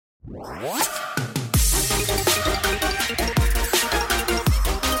Hey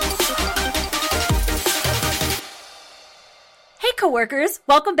coworkers,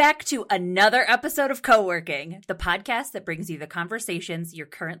 welcome back to another episode of Co-working, the podcast that brings you the conversations you're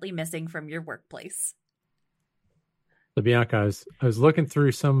currently missing from your workplace. So Bianca, I was looking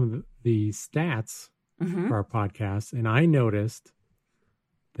through some of the stats for our podcast, and I noticed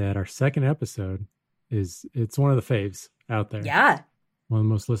that our second episode it's one of the faves out there. Yeah. One of the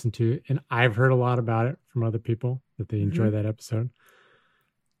most listened to. And I've heard a lot about it from other people that they enjoy that episode.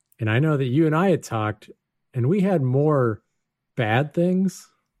 And I know that you and I had talked, and we had more bad things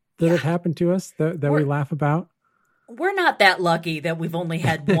that have happened to us that we laugh about. We're not that lucky that we've only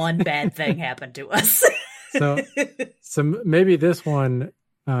had one bad thing happen to us. So maybe this one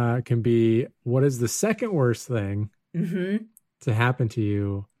can be, what is the second worst thing to happen to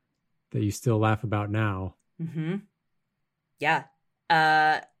you that you still laugh about now? Yeah.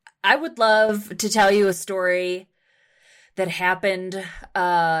 I would love to tell you a story that happened.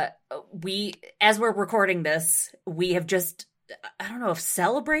 As we're recording this, we have just, I don't know if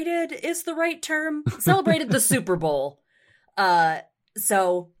celebrated is the right term, celebrated the Super Bowl.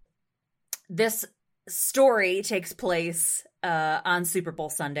 So this story takes place on Super Bowl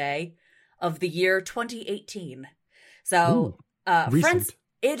Sunday of the year 2018. So friends,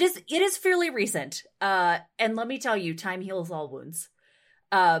 it is fairly recent. And let me tell you, time heals all wounds.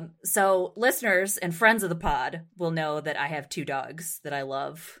 So listeners and friends of the pod will know that I have two dogs that I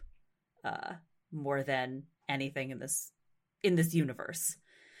love more than anything in this universe.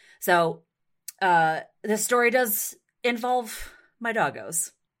 So this story does involve my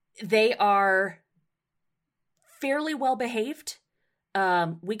doggos. They are fairly well behaved.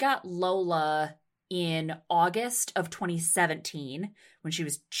 We got Lola in August of 2017 when she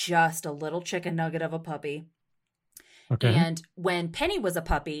was just a little chicken nugget of a puppy. Okay. And when Penny was a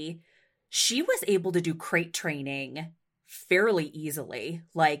puppy, she was able to do crate training fairly easily.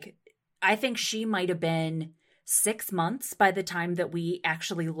 Like, I think she might have been 6 months by the time that we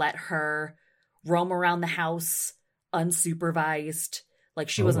actually let her roam around the house unsupervised. Like,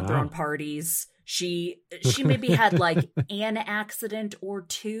 she wasn't throwing parties. She maybe had like an accident or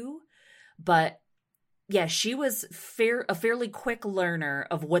two, but yeah, she was a fairly quick learner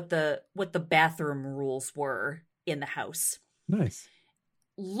of what the bathroom rules were in the house. Nice.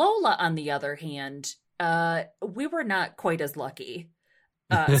 Lola, on the other hand, we were not quite as lucky.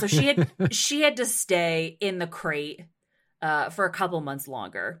 So she had to stay in the crate for a couple months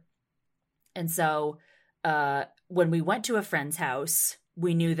longer. And so when we went to a friend's house,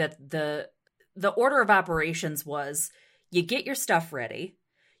 we knew that the order of operations was you get your stuff ready,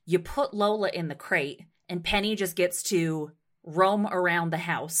 you put Lola in the crate, and Penny just gets to roam around the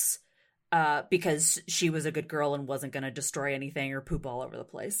house because she was a good girl and wasn't going to destroy anything or poop all over the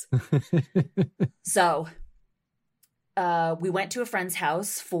place. So we went to a friend's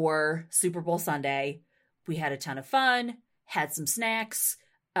house for Super Bowl Sunday. We had a ton of fun, had some snacks.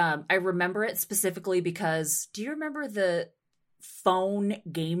 I remember it specifically because, do you remember the phone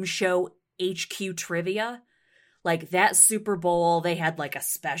game show HQ Trivia? Like that Super Bowl, they had like a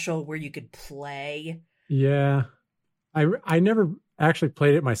special where you could play. Yeah. I never actually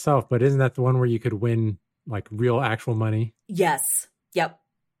played it myself, but isn't that the one where you could win like real actual money? Yes. Yep.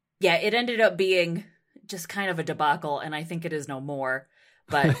 Yeah, it ended up being just kind of a debacle, and I think it is no more.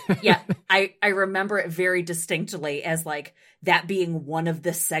 But yeah, I remember it very distinctly as like that being one of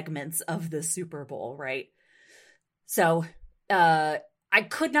the segments of the Super Bowl, right? So I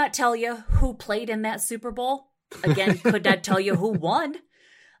could not tell you who played in that Super Bowl. Again, could not tell you who won.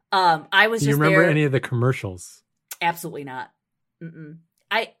 I was just there. Do you remember any of the commercials? Absolutely not. Mm-mm.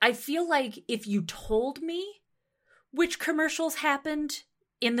 I feel like if you told me which commercials happened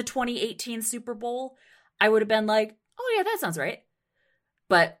in the 2018 Super Bowl, I would have been like, oh yeah, that sounds right.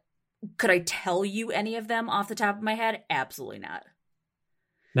 But could I tell you any of them off the top of my head? Absolutely not.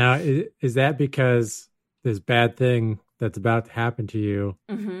 Now, is that because this bad thing that's about to happen to you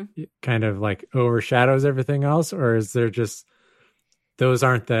kind of like overshadows everything else? Or is there just, those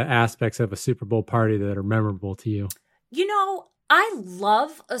aren't the aspects of a Super Bowl party that are memorable to you? You know, I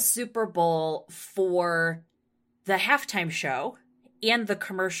love a Super Bowl for the halftime show and the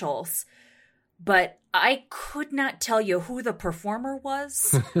commercials, but I could not tell you who the performer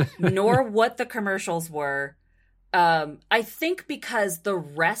was, nor what the commercials were. I think because the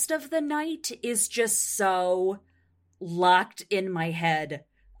rest of the night is just so locked in my head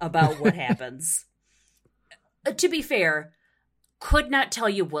about what happens. To be fair, could not tell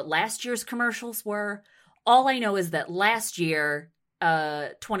you what last year's commercials were. All I know is that last year,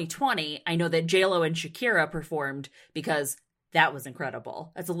 2020, I know that J-Lo and Shakira performed because that was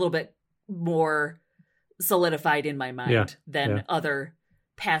incredible. That's a little bit more solidified in my mind than other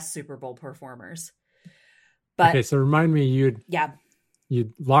past Super Bowl performers. But okay, so remind me, you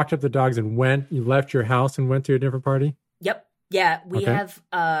locked up the dogs and you left your house and went to a different party? Yep. Yeah, we have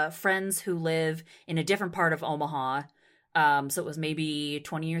friends who live in a different part of Omaha. So it was maybe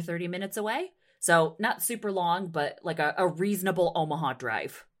 20 or 30 minutes away. So not super long, but like a reasonable Omaha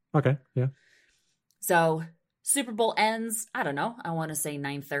drive. Okay, yeah. So Super Bowl ends, I don't know, I want to say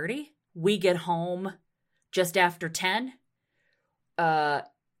 9:30. We get home just after 10.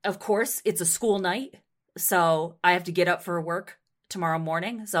 Of course, it's a school night, so I have to get up for work tomorrow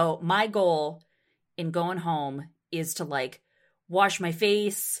morning. So my goal in going home is to like wash my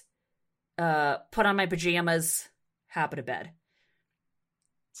face, put on my pajamas, hop into bed.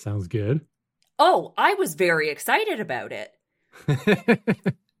 Sounds good. Oh, I was very excited about it.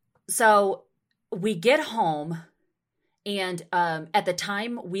 So we get home, and at the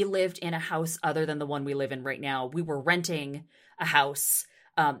time we lived in a house other than the one we live in right now. We were renting a house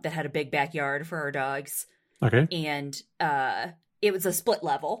that had a big backyard for our dogs. Okay. And it was a split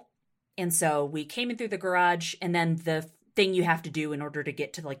level. And so we came in through the garage, and then the thing you have to do in order to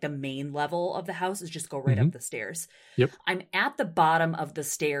get to like the main level of the house is just go right up the stairs. Yep. I'm at the bottom of the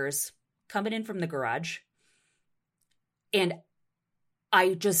stairs coming in from the garage, and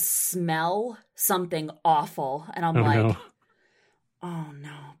I just smell something awful. And I'm oh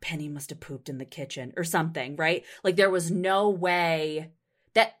no, Penny must have pooped in the kitchen or something, right? Like there was no way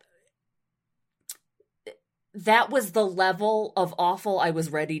that was the level of awful I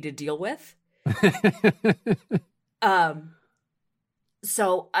was ready to deal with.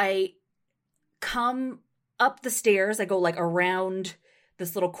 So I come up the stairs. I go like around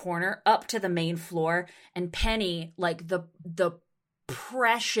this little corner up to the main floor, and Penny, like the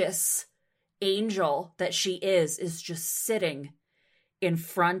precious angel that she is just sitting in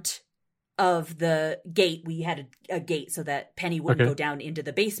front of the gate. We had a gate so that Penny wouldn't go down into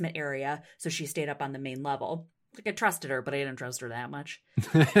the basement area, so she stayed up on the main level. Like I trusted her, but I didn't trust her that much.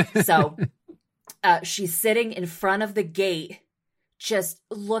 So she's sitting in front of the gate, just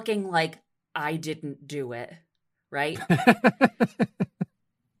looking like I didn't do it, right?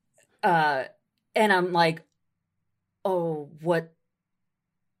 And I'm like, oh,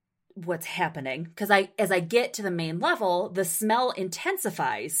 what's happening? Because as I get to the main level, the smell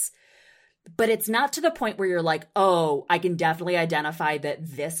intensifies, but it's not to the point where you're like, oh, I can definitely identify that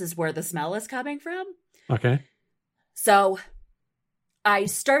this is where the smell is coming from. Okay. So I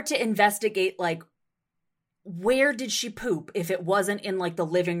start to investigate, like, where did she poop if it wasn't in like the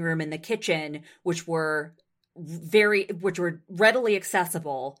living room and the kitchen, which were readily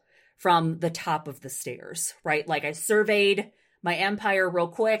accessible from the top of the stairs, right? Like I surveyed my empire real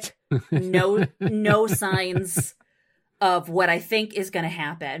quick. No signs of what I think is going to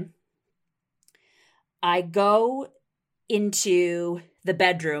happen. I go into the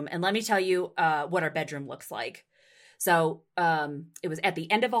bedroom, and let me tell you what our bedroom looks like. So it was at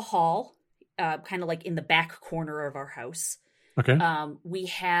the end of a hall, kind of like in the back corner of our house. Okay. We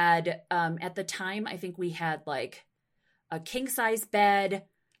had, at the time, I think we had like a king size bed,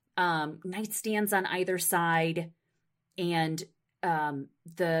 nightstands on either side, and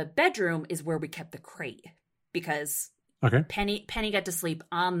the bedroom is where we kept the crate because Penny got to sleep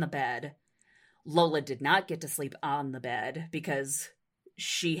on the bed. Lola did not get to sleep on the bed because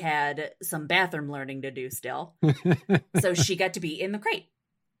she had some bathroom learning to do still. So she got to be in the crate.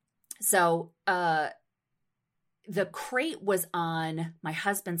 So the crate was on my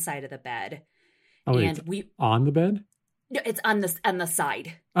husband's side of the bed. Oh, and we on the bed? No, it's on the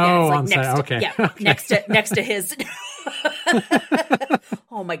side. Oh, yeah, it's like on the side. Okay. Yeah, okay. next to his.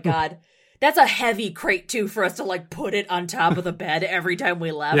 Oh my God. That's a heavy crate too for us to like put it on top of the bed every time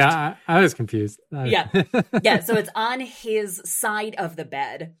we left. Yeah, I was confused. Yeah. So it's on his side of the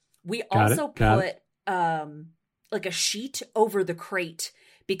bed. We also put like a sheet over the crate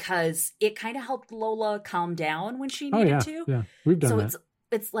because it kind of helped Lola calm down when she needed to. Yeah, we've done that. So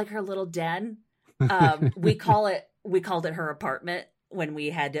it's like her little den. We called it her apartment when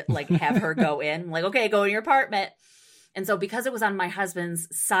we had to like have her go in. I'm like, okay, go in your apartment. And so because it was on my husband's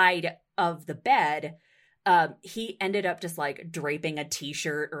side of the bed, he ended up just like draping a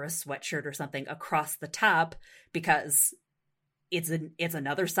t-shirt or a sweatshirt or something across the top because it's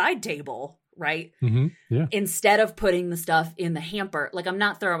another side table, right? Mm-hmm. Yeah. Instead of putting the stuff in the hamper, like I'm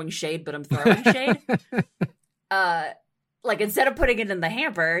not throwing shade, but I'm throwing shade. Like instead of putting it in the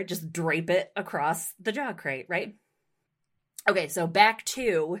hamper, just drape it across the jog crate, right? Okay, so back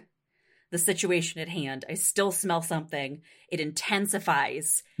to the situation at hand. I still smell something. It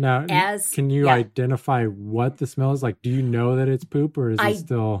intensifies. Now, can you identify what the smell is? Like, do you know that it's poop, or is it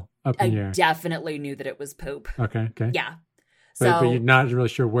still up in the air? I definitely knew that it was poop. Okay. Yeah. But you're not really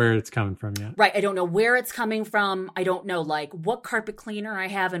sure where it's coming from yet. Right. I don't know where it's coming from. I don't know, like, what carpet cleaner I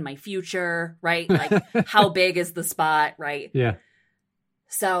have in my future, right? Like, how big is the spot, right? Yeah.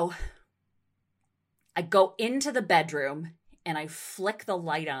 So I go into the bedroom and I flick the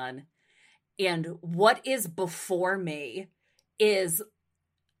light on. And what is before me is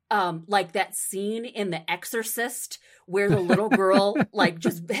like that scene in The Exorcist where the little girl like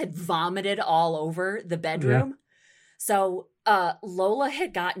just had vomited all over the bedroom. Yeah. So Lola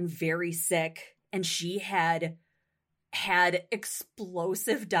had gotten very sick and she had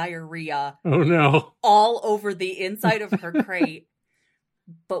explosive diarrhea. Oh no. All over the inside of her crate.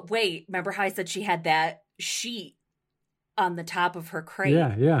 But wait, remember how I said she had that sheet on the top of her crate?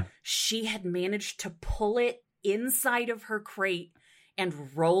 Yeah. She had managed to pull it inside of her crate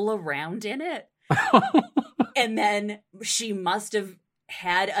and roll around in it. And then she must have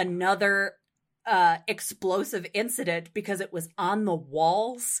had another explosive incident because it was on the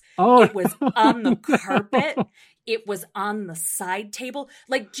walls. Oh, it was on the carpet. It was on the side table.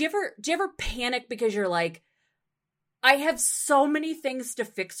 Like, do you ever panic because you're like, I have so many things to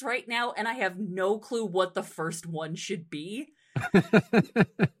fix right now, and I have no clue what the first one should be.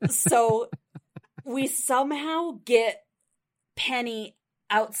 So we somehow get Penny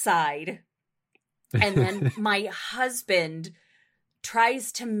outside, and then my husband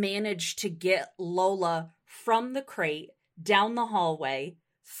tries to manage to get Lola from the crate, down the hallway,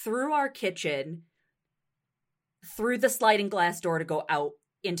 through our kitchen, through the sliding glass door to go out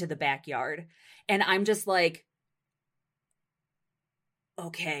into the backyard. And I'm just like,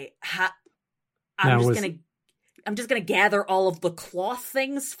 okay, I'm just gonna gather all of the cloth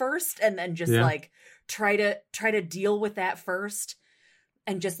things first, and then just like try to deal with that first,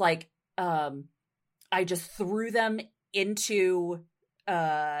 and just like I just threw them into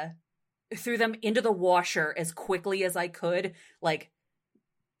the washer as quickly as I could, like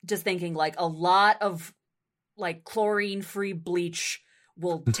just thinking like a lot of like chlorine-free bleach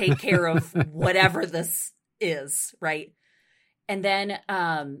will take care of whatever this is, right? And then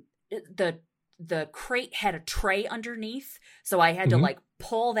the crate had a tray underneath, so I had to like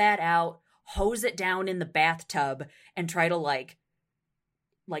pull that out, hose it down in the bathtub, and try to like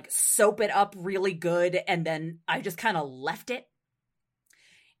soap it up really good, and then I just kind of left it.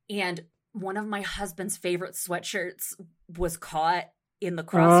 And one of my husband's favorite sweatshirts was caught in the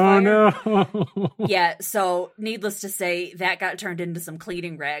crossfire. Oh no. Yeah, so needless to say, that got turned into some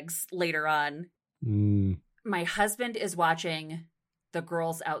cleaning rags later on. My husband is watching the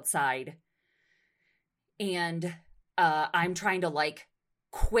girls outside, and I'm trying to like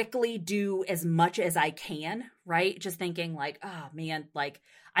quickly do as much as I can, right? Just thinking like, oh man, like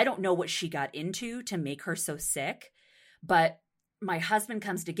I don't know what she got into to make her so sick. But my husband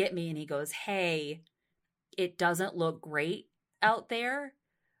comes to get me and he goes, hey, it doesn't look great out there.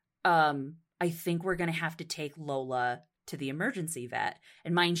 I think we're going to have to take Lola to the emergency vet.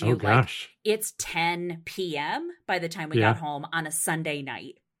 And mind you, like it's 10 p.m. by the time we got home on a Sunday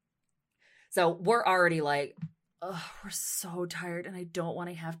night. So we're already like, oh, we're so tired and I don't want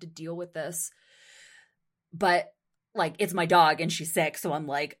to have to deal with this. But like, it's my dog and she's sick. So I'm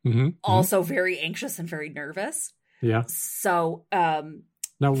like also very anxious and very nervous. Yeah. So,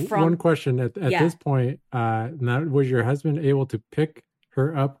 now one question at this point, now was your husband able to pick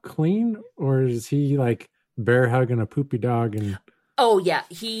her up clean, or is he like bear hugging a poopy dog? And oh yeah,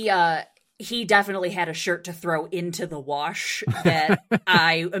 he definitely had a shirt to throw into the wash that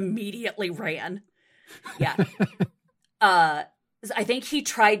I immediately ran. Yeah. I think he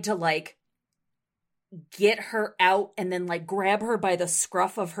tried to like get her out and then like grab her by the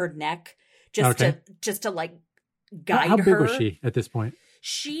scruff of her neck just to like guide her. How big was she at this point?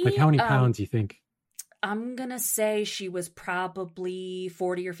 She like how many pounds you think? I'm gonna say she was probably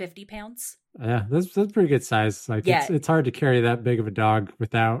 40 or 50 pounds. Yeah, that's pretty good size. Like it's hard to carry that big of a dog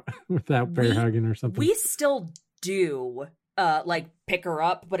without bear hugging or something. We still do like pick her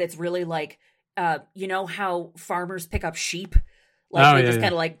up, but it's really like you know how farmers pick up sheep? Like they just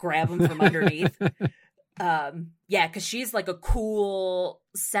kind of like grab them from underneath. Yeah, because she's like a cool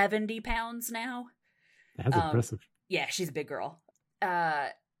 70 pounds now. That's impressive. Yeah, she's a big girl.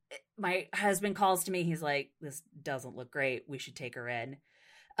 My husband calls to me. He's like, this doesn't look great. We should take her in.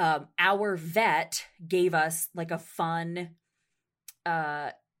 Our vet gave us like a fun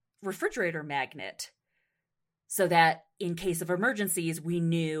refrigerator magnet so that in case of emergencies, we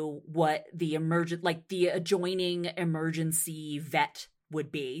knew what the adjoining emergency vet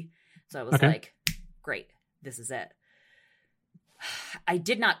would be. So I was like, great, this is it. I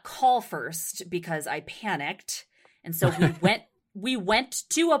did not call first because I panicked. And so we went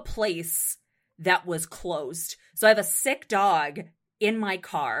to a place that was closed. So I have a sick dog in my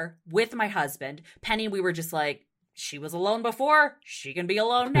car with my husband. Penny, we were just like, she was alone before. She can be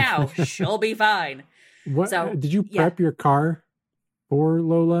alone now. She'll be fine. What? So, did you prep your car for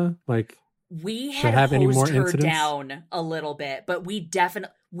Lola? Like, we had hosed her down a little bit, but we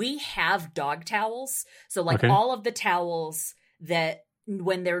have dog towels. So like all of the towels that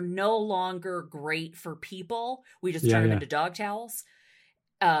when they're no longer great for people, we just turn them into dog towels.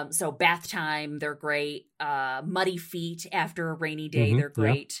 So bath time, they're great. Muddy feet after a rainy day, they're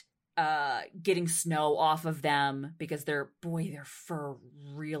great. Getting snow off of them because their fur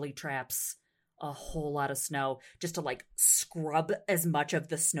really traps a whole lot of snow, just to like scrub as much of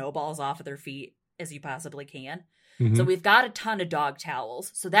the snowballs off of their feet as you possibly can. So we've got a ton of dog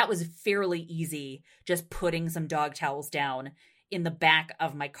towels. So that was fairly easy, just putting some dog towels down in the back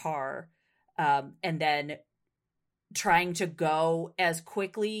of my car, and then trying to go as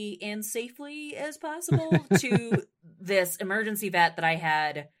quickly and safely as possible to this emergency vet that I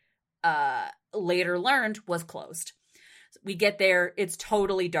had later learned was closed. We get there, it's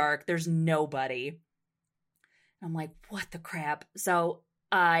totally dark, there's nobody. I'm like, what the crap? So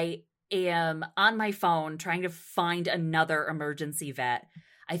I am on my phone trying to find another emergency vet.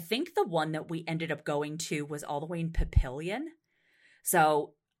 I think the one that we ended up going to was all the way in Papillion.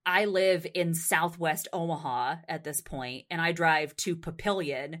 So I live in Southwest Omaha at this point, and I drive to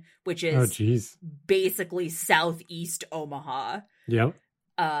Papillion, which is basically Southeast Omaha. Yep.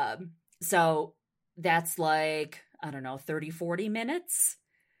 So that's like, I don't know, 30, 40 minutes,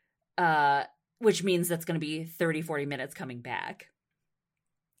 which means that's going to be 30, 40 minutes coming back.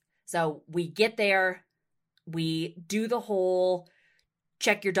 So we get there, we do the whole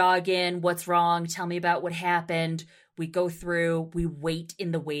check your dog in, what's wrong, tell me about what happened. We go through, we wait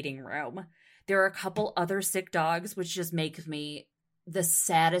in the waiting room. There are a couple other sick dogs, which just makes me the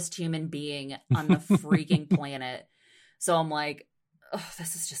saddest human being on the freaking planet. So I'm like, oh,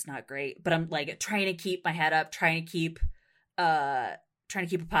 this is just not great. But I'm like trying to keep my head up, trying to keep a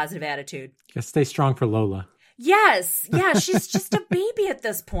positive attitude. Just stay strong for Lola. Yes. Yeah, she's just a baby at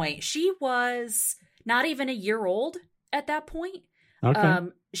this point. She was not even a year old at that point. Okay.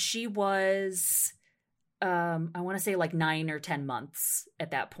 She was I want to say like 9 or 10 months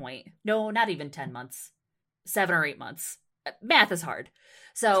at that point. No, not even 10 months. 7 or 8 months. Math is hard.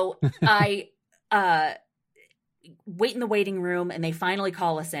 So I wait in the waiting room and they finally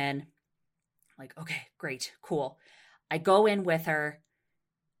call us in. Like, okay, great, cool. I go in with her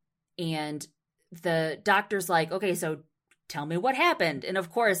and the doctor's like, okay, so tell me what happened. And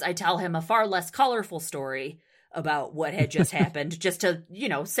of course I tell him a far less colorful story about what had just happened, just to,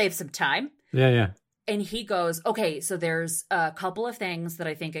 save some time. Yeah. And he goes, okay, so there's a couple of things that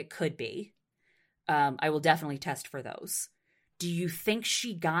I think it could be. I will definitely test for those. Do you think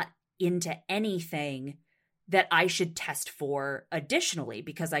she got into anything that I should test for additionally?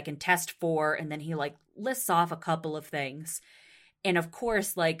 Because I can test for, and then he like lists off a couple of things. And of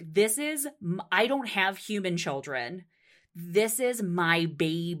course, like I don't have human children. This is my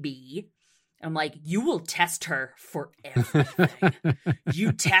baby. I'm like, you will test her for everything.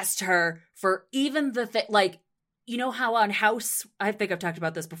 You test her for even the thing, like, you know how on House, I think I've talked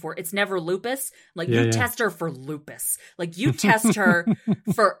about this before, it's never lupus. Like, test her for lupus. Like, you test her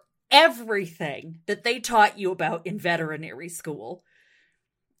for everything that they taught you about in veterinary school.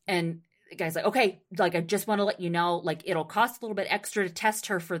 And the guy's like, okay, like, I just want to let you know, like, it'll cost a little bit extra to test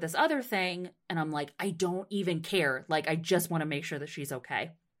her for this other thing. And I'm like, I don't even care. Like, I just want to make sure that she's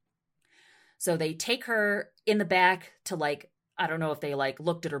okay. So they take her in the back to like, I don't know if they like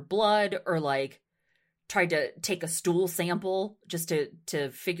looked at her blood or like tried to take a stool sample just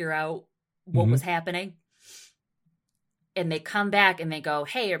to figure out what was happening. And they come back and they go,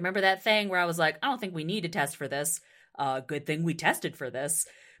 hey, remember that thing where I was like, I don't think we need to test for this. Good thing we tested for this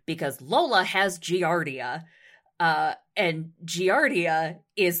because Lola has Giardia. And Giardia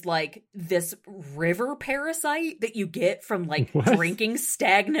is like this river parasite that you get from like drinking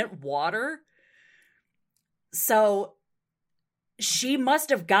stagnant water. So she must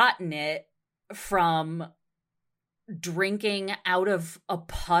have gotten it from drinking out of a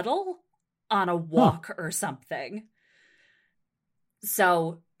puddle on a walk or something.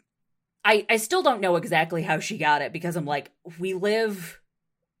 So I still don't know exactly how she got it because I'm like, we live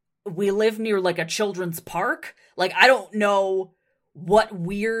near like a children's park. Like, I don't know what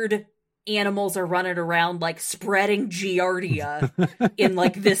weird animals are running around like spreading Giardia in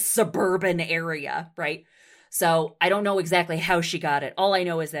like this suburban area, right? So I don't know exactly how she got it. All I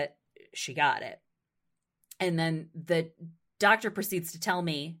know is that she got it. And then the doctor proceeds to tell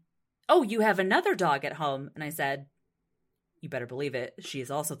me, oh, you have another dog at home. And I said, you better believe it. She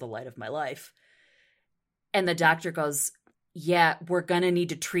is also the light of my life. And the doctor goes, yeah, we're going to need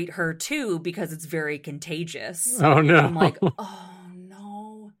to treat her too because it's very contagious. Oh, no. I'm like, oh,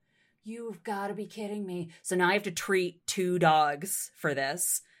 no, you've got to be kidding me. So now I have to treat 2 dogs for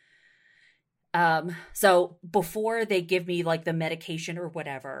this. So before they give me like the medication or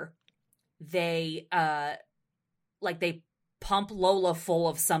whatever, they pump Lola full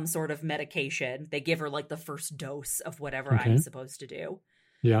of some sort of medication. They give her like the first dose of whatever I'm supposed to do.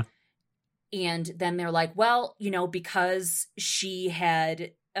 Yeah. And then they're like, well, because she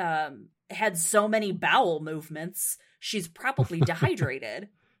had had so many bowel movements, she's probably dehydrated.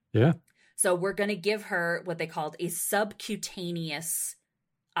 Yeah. So we're going to give her what they called a subcutaneous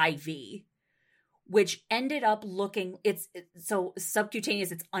IV, which ended up looking, so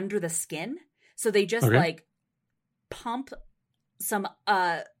subcutaneous, it's under the skin. So they just like pump some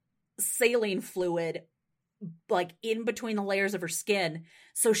saline fluid like in between the layers of her skin.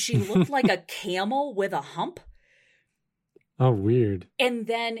 So she looked like a camel with a hump. Oh, weird. And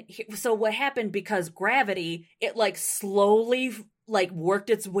then, so what happened, because gravity, it like slowly like worked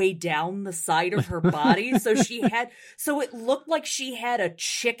its way down the side of her body. So it looked like she had a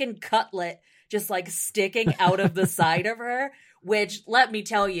chicken cutlet just like sticking out of the side of her, which, let me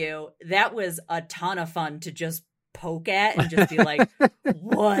tell you, that was a ton of fun to just poke at and just be like,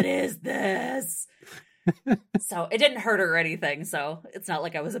 what is this? So it didn't hurt her or anything, so it's not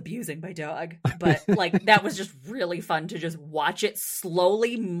like I was abusing my dog, but like that was just really fun to just watch it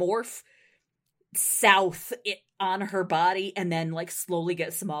slowly morph south on her body and then like slowly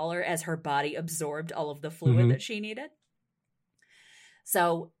get smaller as her body absorbed all of the fluid that she needed.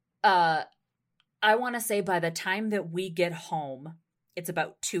 So I want to say by the time that we get home, it's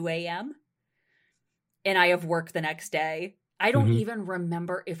about 2 a.m. and I have work the next day. I don't even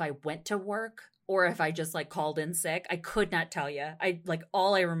remember if I went to work or if I just like called in sick. I could not tell you.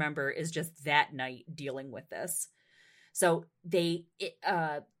 All I remember is just that night dealing with this. So the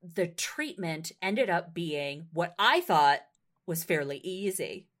treatment ended up being what I thought was fairly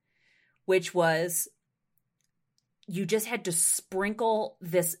easy, which was you just had to sprinkle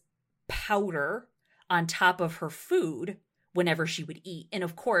this powder on top of her food whenever she would eat. And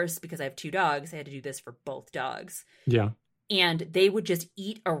of course, because I have 2 dogs, I had to do this for both dogs. Yeah. And they would just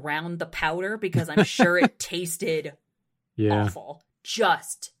eat around the powder because I'm sure it tasted awful.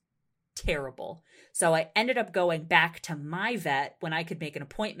 Just terrible. So I ended up going back to my vet when I could make an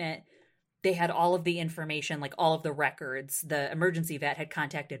appointment. They had all of the information, like all of the records. The emergency vet had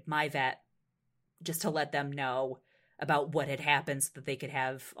contacted my vet just to let them know about what had happened so that they could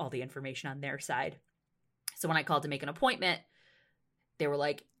have all the information on their side. So when I called to make an appointment, they were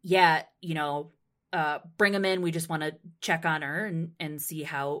like, yeah, bring them in. We just want to check on her and see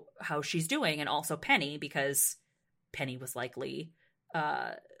how she's doing. And also Penny, because Penny was likely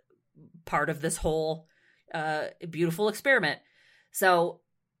part of this whole beautiful experiment. So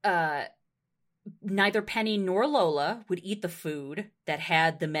neither Penny nor Lola would eat the food that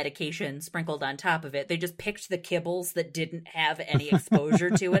had the medication sprinkled on top of it. They just picked the kibbles that didn't have any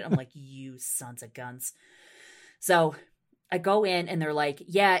exposure to it. I'm like, you sons of guns. So I go in and they're like,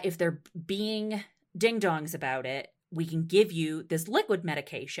 yeah, if they're being ding-dongs about it, we can give you this liquid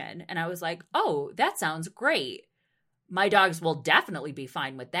medication. And I was like, oh, that sounds great. My dogs will definitely be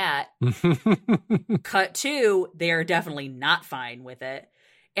fine with that. Cut to, they're definitely not fine with it.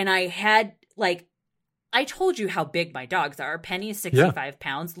 And I had, I told you how big my dogs are. Penny is 65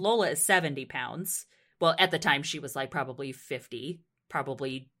 pounds. Lola is 70 pounds. Well, at the time, she was probably 50,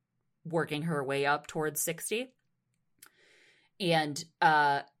 probably working her way up towards 60. And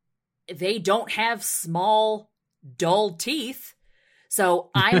they don't have small, dull teeth.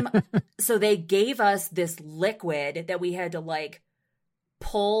 So so they gave us this liquid that we had to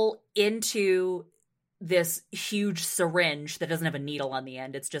pull into this huge syringe that doesn't have a needle on the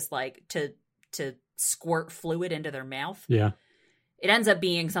end. It's just to squirt fluid into their mouth. Yeah. It ends up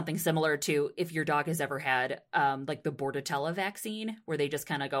being something similar to if your dog has ever had the Bordetella vaccine, where they just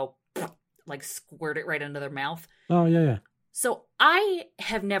kind of go squirt it right into their mouth. Oh, yeah. So I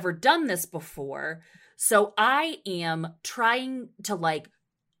have never done this before. So I am trying to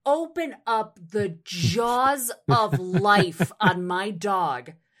open up the jaws of life on my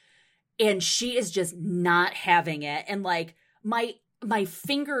dog. And she is just not having it. And my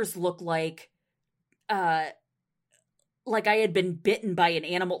fingers look like I had been bitten by an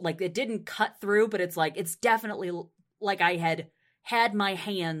animal. It didn't cut through, but it's definitely like I had my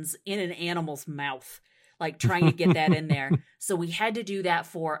hands in an animal's mouth. like trying to get that in there. So we had to do that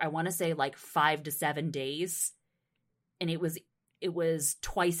for, I want to say like 5 to 7 days. And it was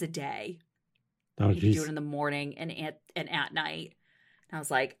twice a day. Oh, you could do it in the morning and at night. And I was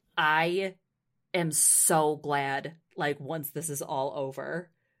like, I am so glad, like, once this is all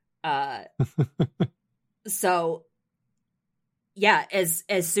over. So yeah, as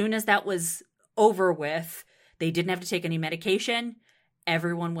soon as that was over with, they didn't have to take any medication.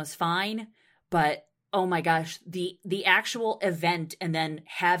 Everyone was fine. But oh my gosh, the actual event and then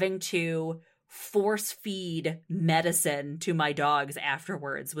having to force feed medicine to my dogs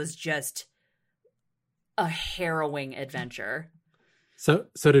afterwards was just a harrowing adventure. So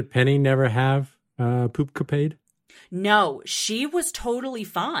did Penny never have poop capade? No, she was totally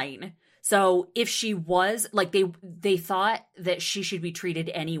fine. So if she was, like, they thought that she should be treated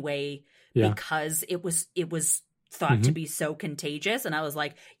anyway because it was thought to be so contagious. And I was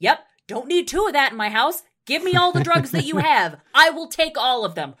like, yep, don't need 2 of that in my house. Give me all the drugs that you have. I will take all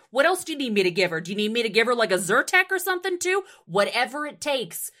of them. What else do you need me to give her? Do you need me to give her like a Zyrtec or something too? Whatever it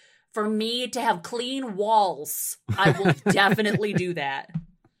takes for me to have clean walls, I will definitely do that.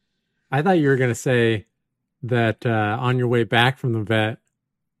 I thought you were going to say that on your way back from the vet,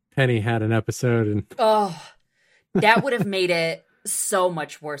 Penny had an episode. And oh, that would have made it so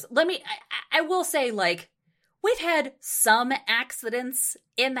much worse. I will say, like, we've had some accidents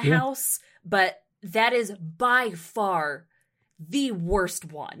in the house, but that is by far the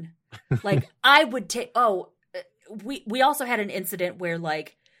worst one. Like, I would take, we also had an incident where,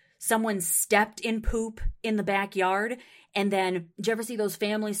 like, someone stepped in poop in the backyard. And then, did you ever see those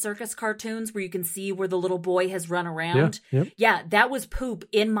family circus cartoons where you can see where the little boy has run around? Yeah, that was poop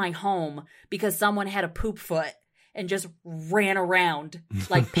in my home because someone had a poop foot and just ran around.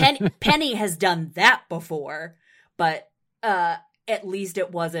 Like, Penny has done that before, but at least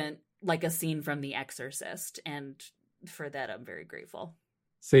it wasn't like a scene from The Exorcist. And for that, I'm very grateful.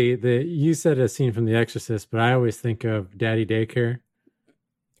 See, you said a scene from The Exorcist, but I always think of Daddy Daycare.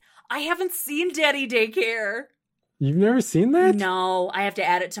 I haven't seen Daddy Daycare. You've never seen that? No, I have to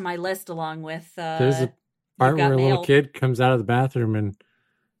add it to my list along with there's a part where a little kid comes out of the bathroom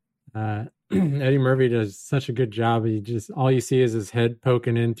and Eddie Murphy does such a good job. All you see is his head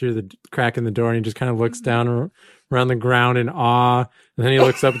poking in through the crack in the door, and he just kind of looks down around the ground in awe, and then he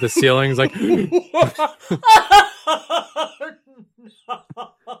looks up at the ceiling. He's like,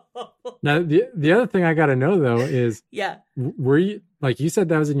 Now, the other thing I got to know, though, is were you, like you said,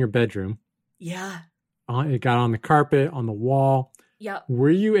 that was in your bedroom? Yeah. It got on the carpet, on the wall. Yeah. Were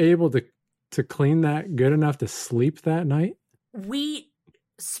you able to clean that good enough to sleep that night? We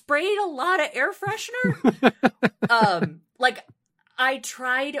sprayed a lot of air freshener. Like, I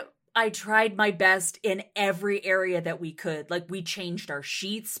tried my best in every area that we could. Like, we changed our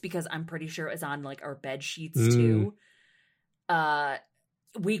sheets because I'm pretty sure it was on, like, our bed sheets too.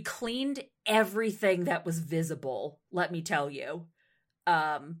 We cleaned everything that was visible, let me tell you.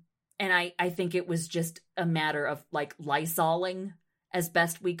 And I think it was just a matter of, like, Lysoling as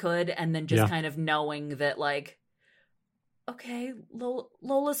best we could, and then just kind of knowing that, like, okay,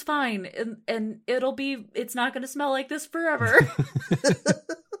 Lola's fine, and it's not going to smell like this forever.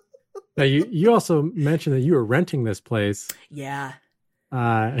 Now, you also mentioned that you were renting this place. Yeah.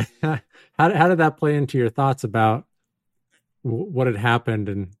 How did that play into your thoughts about what had happened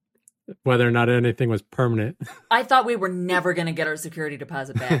and whether or not anything was permanent? I thought we were never going to get our security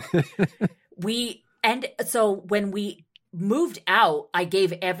deposit back. So when we moved out, I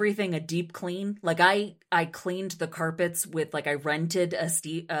gave everything a deep clean. Like, I cleaned the carpets with, like, I rented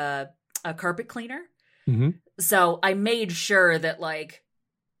a carpet cleaner. Mm-hmm. So I made sure that, like,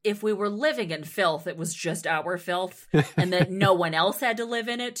 if we were living in filth, it was just our filth and that no one else had to live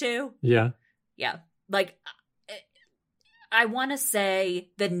in it too. Yeah. Yeah. Like, I want to say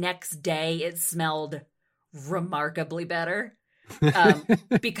the next day it smelled remarkably better.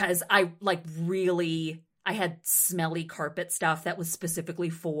 Because I had smelly carpet stuff that was specifically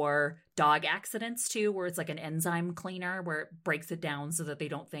for dog accidents too, where it's like an enzyme cleaner where it breaks it down so that they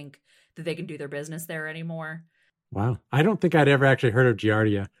don't think that they can do their business there anymore. Wow. I don't think I'd ever actually heard of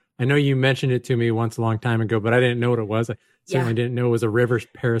Giardia. I know you mentioned it to me once a long time ago, but I didn't know what it was. I certainly didn't know it was a river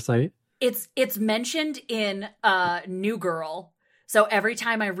parasite. It's mentioned in New Girl. So every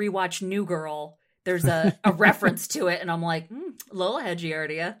time I rewatch New Girl, there's a reference to it, and I'm like, Lola had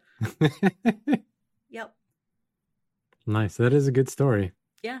Giardia. Yep. Nice. That is a good story.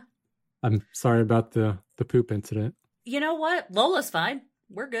 Yeah. I'm sorry about the poop incident. You know what? Lola's fine.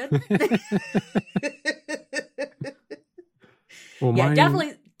 We're good. Well, yeah,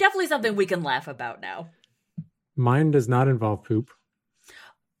 definitely something we can laugh about now. Mine does not involve poop.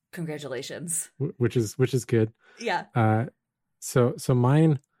 Congratulations. which is good. Yeah. So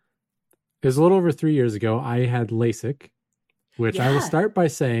mine is a little over 3 years ago. I had LASIK, which I will start by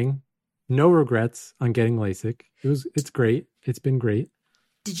saying no regrets on getting LASIK. It's great. It's been great.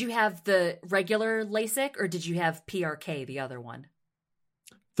 Did you have the regular LASIK or did you have PRK, the other one?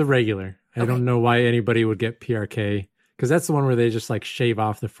 The regular. I don't know why anybody would get PRK, because that's the one where they just like shave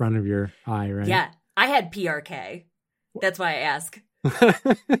off the front of your eye, right? Yeah. I had PRK. That's why I ask.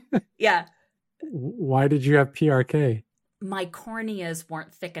 Yeah. Why did you have PRK? My corneas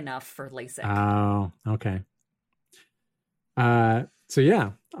weren't thick enough for LASIK. Oh, okay. So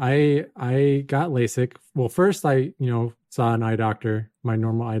yeah, I got LASIK. Well, first I, saw an eye doctor, my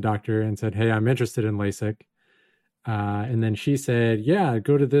normal eye doctor, and said, "Hey, I'm interested in LASIK." And then she said, "Yeah,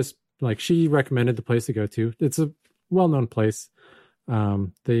 go to this." Like, she recommended the place to go to. It's a well-known place.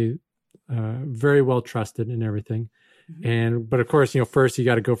 They very well trusted and everything. Mm-hmm. But of course, first you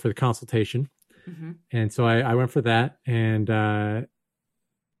got to go for the consultation. Mm-hmm. And so I went for that, and the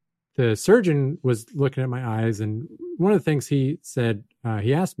surgeon was looking at my eyes, and one of the things he said,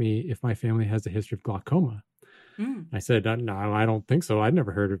 he asked me if my family has a history of glaucoma. I said, no, I don't think so. I'd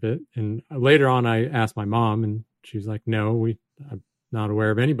never heard of it. And later on, I asked my mom, and she was like, no, I'm not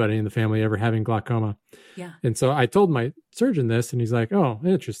aware of anybody in the family ever having glaucoma. Yeah. And so I told my surgeon this, and he's like, oh,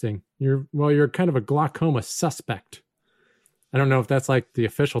 interesting. You're kind of a glaucoma suspect. I don't know if that's like the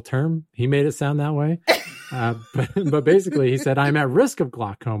official term. He made it sound that way. But basically he said, I'm at risk of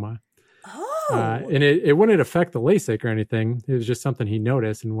glaucoma. Oh. And it wouldn't affect the LASIK or anything. It was just something he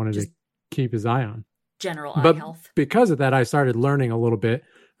noticed and wanted to keep his eye on. General eye health. Because of that, I started learning a little bit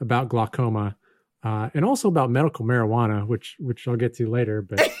about glaucoma and also about medical marijuana, which I'll get to later.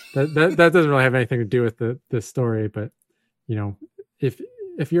 But that doesn't really have anything to do with the story. But,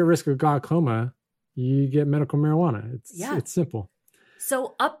 if you're at risk of glaucoma, you get medical marijuana. It's simple.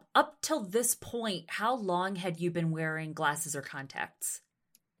 So up till this point, how long had you been wearing glasses or contacts?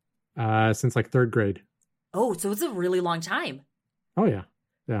 Since like third grade. Oh, so it's a really long time. Oh yeah.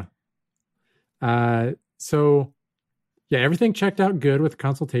 Yeah. So yeah, everything checked out good with the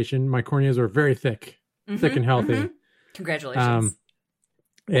consultation. My corneas were very thick and healthy. Mm-hmm. Congratulations.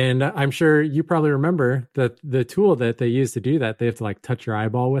 And I'm sure you probably remember that the tool that they use to do that, they have to like touch your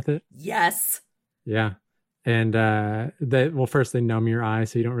eyeball with it. Yes. Yeah. And first they numb your eye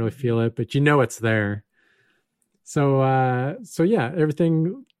so you don't really feel it, but it's there. So yeah,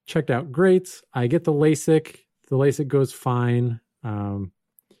 everything checked out great. I get the LASIK. The LASIK goes fine.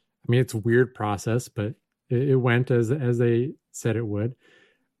 It's a weird process, but it went as they said it would.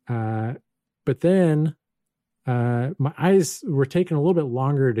 But then my eyes were taking a little bit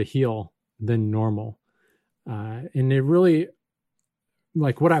longer to heal than normal. And it really,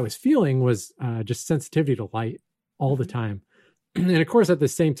 like, what I was feeling was just sensitivity to light all the time. And of course, at the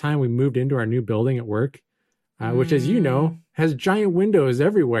same time, we moved into our new building at work, which, as you know, has giant windows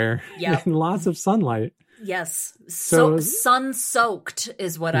everywhere and lots of sunlight. Yes. So sun-soaked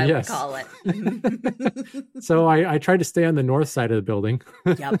is what I would call it. So I tried to stay on the north side of the building.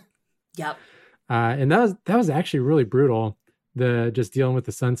 Yep. And that was actually really brutal, just dealing with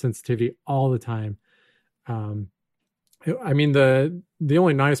the sun sensitivity all the time. The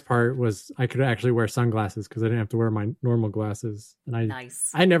only nice part was I could actually wear sunglasses because I didn't have to wear my normal glasses. And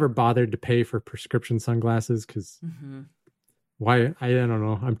I never bothered to pay for prescription sunglasses because why? I don't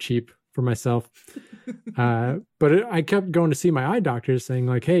know. I'm cheap for myself. But I kept going to see my eye doctor saying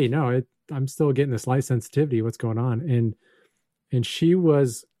like, hey, no, I'm still getting this light sensitivity. What's going on? And she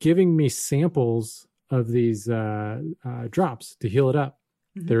was giving me samples of these drops to heal it up.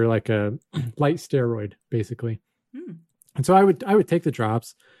 They're like a light steroid, basically. And so I would take the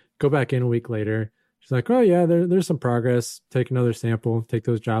drops, go back in a week later. She's like, oh yeah, there's some progress. Take another sample, take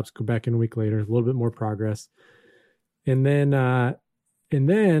those drops, go back in a week later, a little bit more progress. And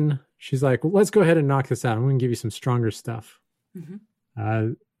then she's like, well, let's go ahead and knock this out. I'm going to give you some stronger stuff.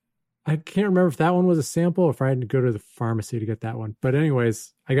 I can't remember if that one was a sample or if I had to go to the pharmacy to get that one. But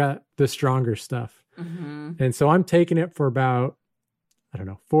anyways, I got the stronger stuff. And so I'm taking it for about, I don't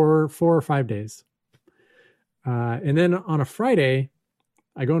know, 4 or 5 days. And then on a Friday,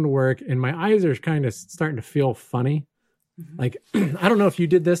 I go into work and my eyes are kind of starting to feel funny. Like, I don't know if you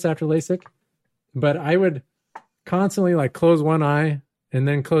did this after LASIK, but I would constantly like close one eye and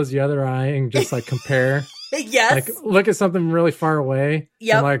then close the other eye and just like compare. Yes. Like look at something really far away.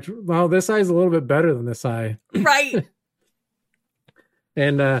 Yep. I'm like, well, this eye's a little bit better than this eye. Right.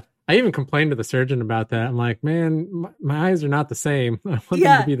 And I even complained to the surgeon about that. I'm like, man, my eyes are not the same. I want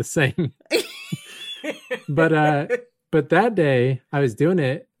them to be the same. But that day I was doing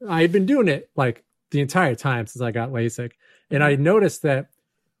it. I had been doing it like the entire time since I got LASIK. And I noticed that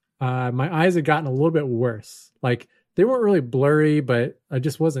my eyes had gotten a little bit worse. Like they weren't really blurry, but I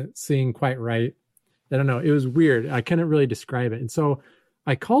just wasn't seeing quite right. I don't know. It was weird. I couldn't really describe it. And so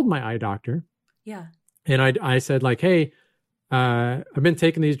I called my eye doctor. Yeah. And I said like, hey, I've been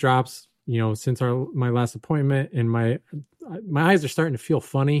taking these drops, since my last appointment, and my eyes are starting to feel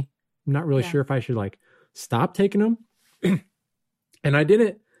funny. I'm not really sure if I should like stop taking them. And I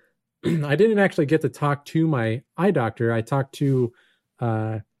didn't actually get to talk to my eye doctor. I talked to,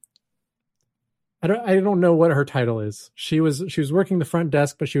 I don't know what her title is. She was working the front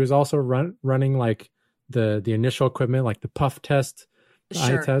desk, but she was also running like the initial equipment, like the puff test,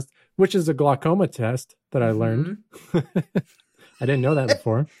 eye test, which is a glaucoma test that I learned. I didn't know that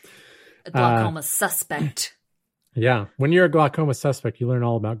before. A glaucoma suspect. Yeah. When you're a glaucoma suspect, you learn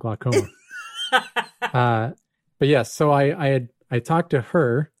all about glaucoma. But yes, so I talked to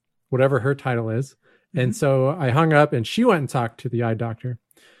her, whatever her title is. And so I hung up and she went and talked to the eye doctor.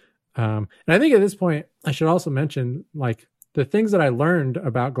 And I think at this point, I should also mention like the things that I learned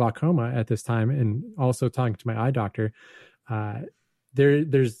about glaucoma at this time, and also talking to my eye doctor.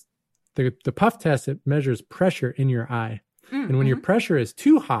 There's the puff test. It measures pressure in your eye. And when your pressure is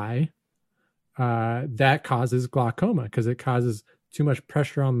too high, that causes glaucoma because it causes too much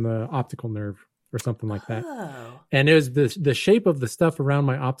pressure on the optical nerve or something like that. Oh. And it was the shape of the stuff around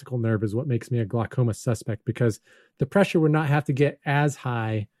my optical nerve is what makes me a glaucoma suspect, because the pressure would not have to get as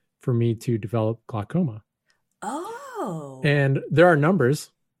high for me to develop glaucoma. Oh. And there are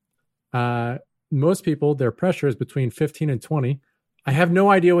numbers. Most people, their pressure is between 15 and 20. I have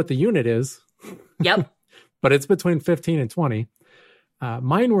no idea what the unit is. Yep. But it's between 15 and 20.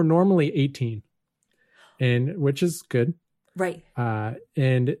 Mine were normally 18, which is good. Right.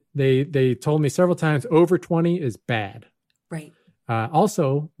 And they told me several times over 20 is bad. Right.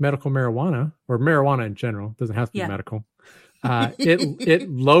 Also, medical marijuana, or marijuana in general, doesn't have to be medical. It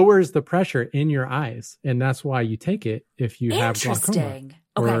lowers the pressure in your eyes, and that's why you take it if you have glaucoma,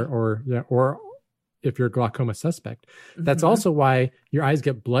 or if you're a glaucoma suspect. That's also why your eyes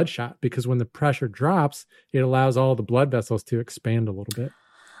get bloodshot, because when the pressure drops, it allows all the blood vessels to expand a little bit.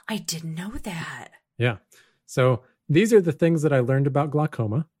 I didn't know that. Yeah. So these are the things that I learned about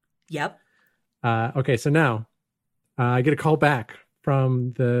glaucoma. Yep. Okay, so now I get a call back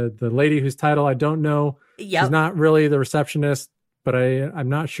from the lady whose title I don't know. Yep. She's not really the receptionist, but I'm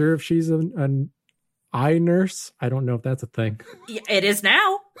not sure if she's an eye nurse. I don't know if that's a thing. It is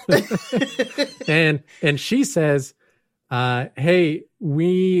now. and she says, hey,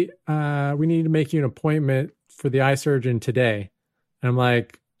 we need to make you an appointment for the eye surgeon today. And I'm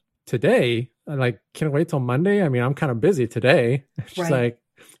like, today? I'm like, can I wait till Monday? I mean, I'm kind of busy today. She's like,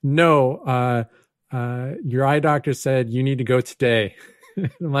 no, your eye doctor said you need to go today.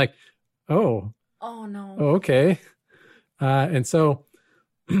 I'm like, oh no. Oh, okay. And so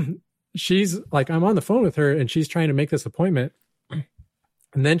she's like, I'm on the phone with her and she's trying to make this appointment.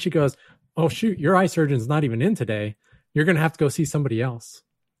 And then she goes, oh, shoot, your eye surgeon's not even in today. You're going to have to go see somebody else.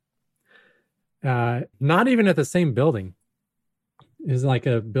 Not even at the same building. It's like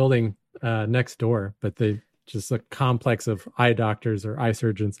a building next door, but they just a complex of eye doctors or eye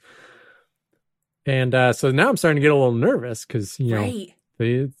surgeons. And so now I'm starting to get a little nervous because,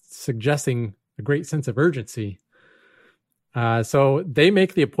 they're suggesting a great sense of urgency. So they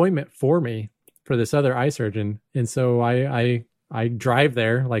make the appointment for me for this other eye surgeon. And so I drive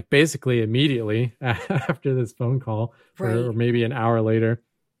there like basically immediately after this phone call, or maybe an hour later.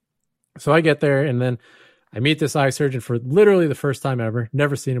 So I get there and then I meet this eye surgeon for literally the first time ever.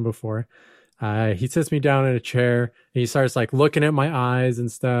 Never seen him before. He sits me down in a chair and he starts like looking at my eyes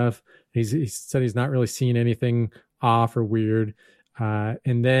and stuff. He said he's not really seeing anything off or weird.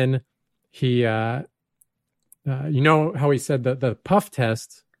 And then he, you know how he said that the puff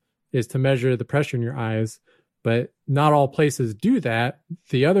test is to measure the pressure in your eyes, but not all places do that.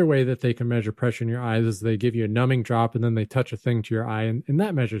 The other way that they can measure pressure in your eyes is they give you a numbing drop and then they touch a thing to your eye and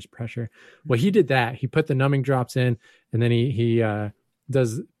that measures pressure. Well, he did that. He put the numbing drops in and then he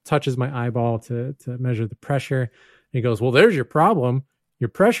touches my eyeball to measure the pressure. And he goes, well, there's your problem. Your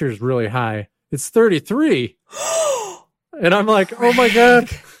pressure is really high. It's 33. And I'm like, oh my God,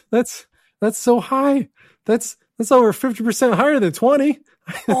 that's so high. That's over 50% higher than 20.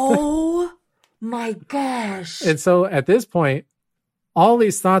 Oh my gosh. And so at this point, all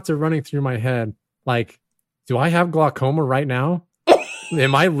these thoughts are running through my head. Like, do I have glaucoma right now?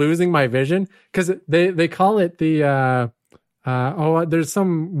 Am I losing my vision? Because they call it the, there's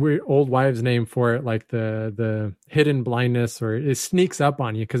some weird old wives' name for it, like the hidden blindness, or it sneaks up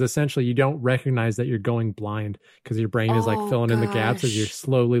on you because essentially you don't recognize that you're going blind because your brain is like filling in the gaps as you're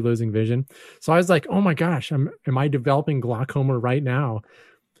slowly losing vision. So I was like, oh my gosh, am I developing glaucoma right now?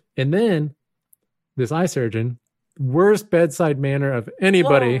 And then this eye surgeon, worst bedside manner of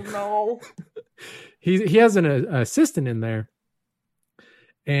anybody. Oh, no. He has an assistant in there.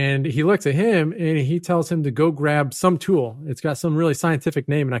 And he looks at him and he tells him to go grab some tool. It's got some really scientific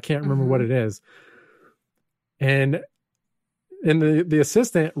name and I can't remember what it is. And the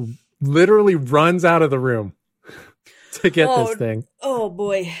assistant literally runs out of the room to get this thing. Oh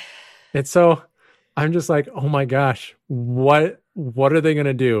boy. And so I'm just like, oh my gosh, what are they going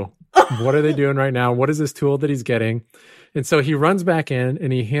to do? What are they doing right now? What is this tool that he's getting? And so he runs back in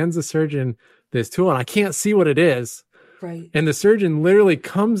and he hands the surgeon this tool and I can't see what it is. Right. And the surgeon literally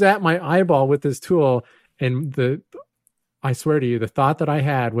comes at my eyeball with this tool. And I swear to you, the thought that I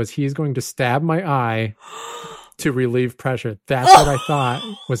had was he's going to stab my eye to relieve pressure. That's what I thought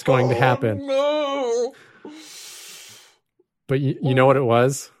was going to happen. No. But you know what it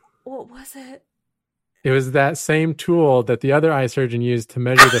was? What was it? It was that same tool that the other eye surgeon used to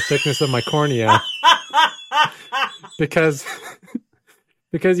measure the thickness of my cornea. Because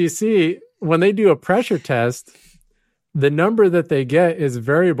you see, when they do a pressure test, the number that they get is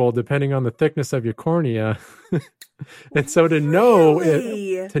variable depending on the thickness of your cornea. And so to know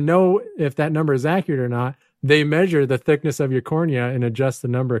if that number is accurate or not, they measure the thickness of your cornea and adjust the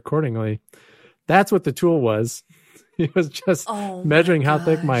number accordingly. That's what the tool was. He was just measuring how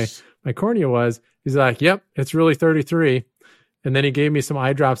thick my cornea was. He's like, yep, it's really 33. And then he gave me some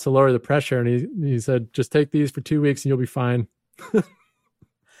eye drops to lower the pressure. And he said, just take these for 2 weeks and you'll be fine.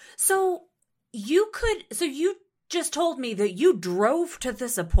 So you just told me that you drove to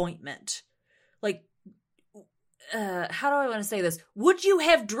this appointment. Like, how do I want to say this? Would you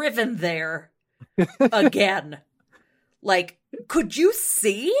have driven there again? Like, could you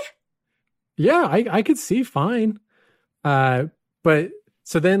see? Yeah, I could see fine. But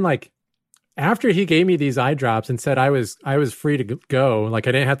so then like after he gave me these eye drops and said I was free to go, like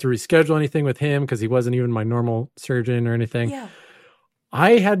I didn't have to reschedule anything with him because he wasn't even my normal surgeon or anything. Yeah.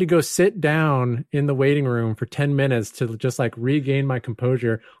 I had to go sit down in the waiting room for 10 minutes to just like regain my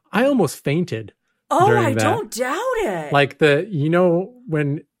composure. I almost fainted. Oh, I don't doubt it. Like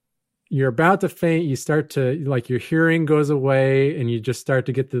when you're about to faint, you start to like your hearing goes away and you just start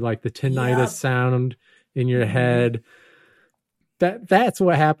to get the tinnitus sound in your head. That's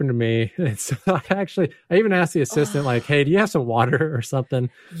what happened to me. And so I even asked the assistant, like, hey, do you have some water or something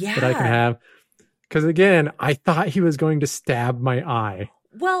that I can have? Because again, I thought he was going to stab my eye.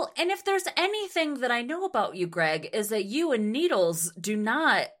 Well, and if there's anything that I know about you, Greg, is that you and needles do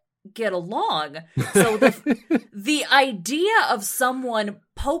not get along. So the idea of someone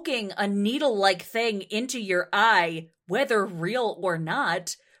poking a needle-like thing into your eye, whether real or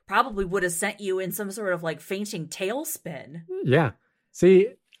not, probably would have sent you in some sort of like fainting tailspin. Yeah. See,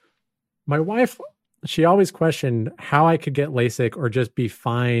 my wife, she always questioned how I could get LASIK or just be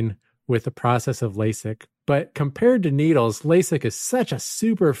fine with the process of LASIK. But compared to needles, LASIK is such a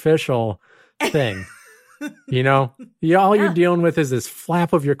superficial thing. All you're dealing with is this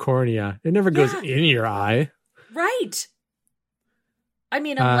flap of your cornea. It never goes in your eye. Right. I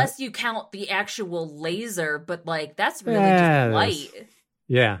mean, unless you count the actual laser, but like that's really just light.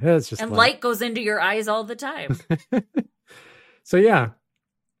 Yeah, it's just light goes into your eyes all the time. So yeah,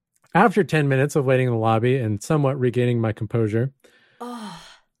 after 10 minutes of waiting in the lobby and somewhat regaining my composure,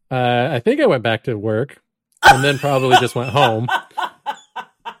 I think I went back to work and then probably just went home.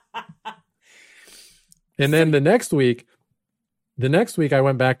 And then the next week I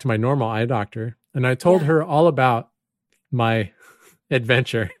went back to my normal eye doctor and I told her all about my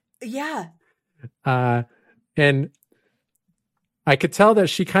adventure. Yeah. And I could tell that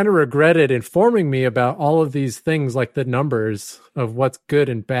she kind of regretted informing me about all of these things, like the numbers of what's good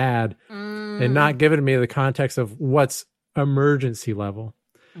and bad, and not giving me the context of what's emergency level.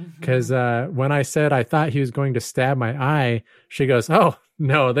 Because when I said I thought he was going to stab my eye, she goes, oh,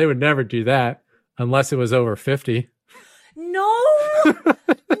 no, they would never do that unless it was over 50. No,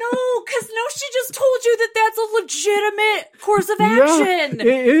 because she just told you that that's a legitimate course of action.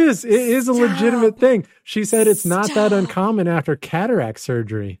 Yeah, it is. It is a legitimate thing. She said it's not that uncommon after cataract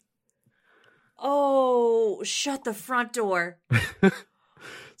surgery. Oh, shut the front door.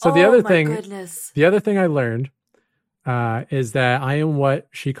 So the other thing I learned is that I am what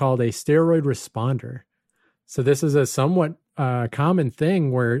she called a steroid responder. So this is a somewhat common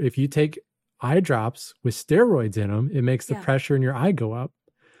thing where if you take eye drops with steroids in them, it makes the pressure in your eye go up.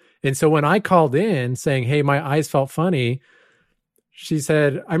 And so when I called in saying, hey, my eyes felt funny, she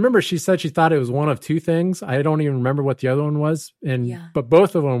said she thought it was one of two things. I don't even remember what the other one was. But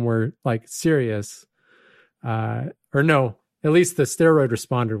both of them were like serious. Or no, at least the steroid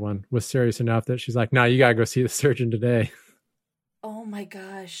responder one was serious enough that she's like, no, you got to go see the surgeon today. Oh my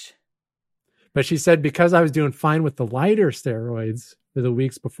gosh. But she said because I was doing fine with the lighter steroids for the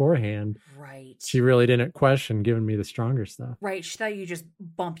weeks beforehand, right, she really didn't question giving me the stronger stuff. Right. She thought you just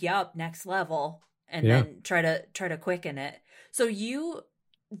bump you up next level and then try to quicken it. So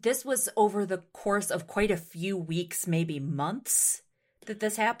this was over the course of quite a few weeks, maybe months that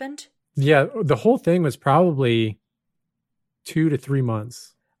this happened? Yeah, the whole thing was probably 2 to 3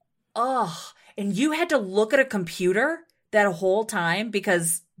 months. Oh, and you had to look at a computer that whole time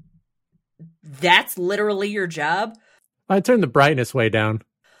because that's literally your job? I turned the brightness way down.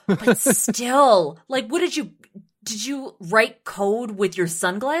 But still, like, did you write code with your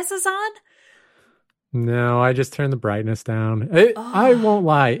sunglasses on? No, I just turned the brightness down. I won't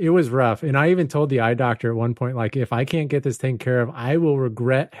lie. It was rough. And I even told the eye doctor at one point, like, if I can't get this taken care of, I will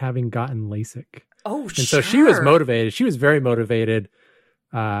regret having gotten LASIK. Oh, and so she was motivated. She was very motivated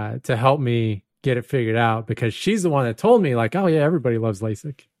to help me get it figured out because she's the one that told me, like, oh, yeah, everybody loves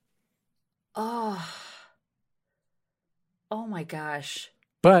LASIK. Oh my gosh.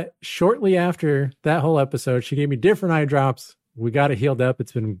 But shortly after that whole episode, she gave me different eye drops. We got it healed up.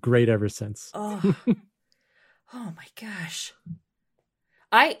 It's been great ever since. Oh my gosh.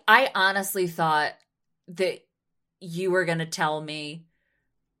 I honestly thought that you were going to tell me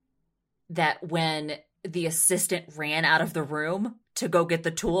that when the assistant ran out of the room to go get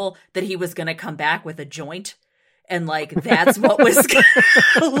the tool, that he was going to come back with a joint. And like, that's what was going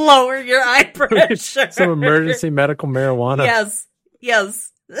to lower your eye pressure. Some emergency medical marijuana.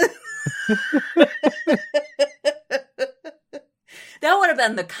 Yes. That would have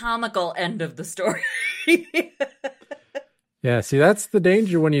been the comical end of the story. Yeah, see, that's the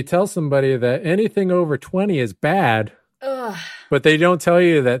danger when you tell somebody that anything over 20 is bad, but they don't tell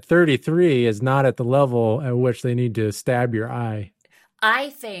you that 33 is not at the level at which they need to stab your eye.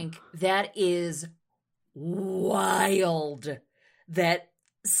 I think that is wild that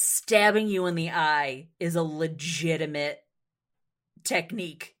stabbing you in the eye is a legitimate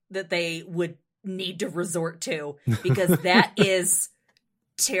technique that they would need to resort to, because that is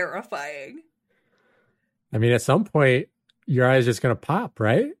terrifying. I mean, at some point, your eye is just going to pop,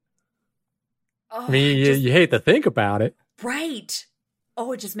 right? Oh, I mean, you hate to think about it. Right.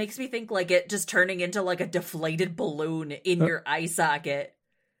 Oh, it just makes me think like it just turning into like a deflated balloon in your eye socket.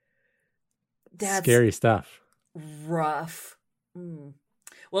 That's scary stuff. Rough.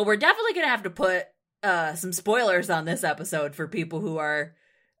 Well, we're definitely going to have to put some spoilers on this episode for people who are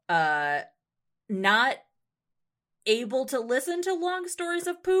not able to listen to long stories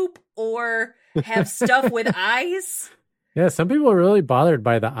of poop or have stuff with eyes. Yeah, some people are really bothered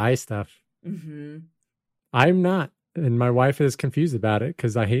by the eye stuff. Mm-hmm. I'm not, and my wife is confused about it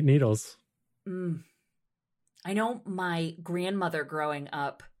because I hate needles. I know my grandmother growing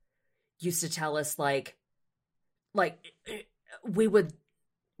up used to tell us like we would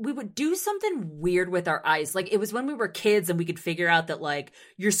do something weird with our eyes. Like, it was when we were kids and we could figure out that, like,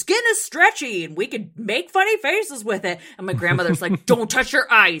 your skin is stretchy and we could make funny faces with it. And my grandmother's like, don't touch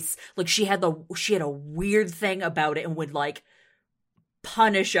your eyes. Like, she had a weird thing about it and would, like,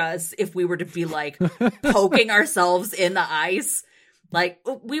 punish us if we were to be, like, poking ourselves in the eyes. Like,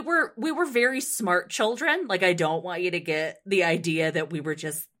 we were very smart children. Like, I don't want you to get the idea that we were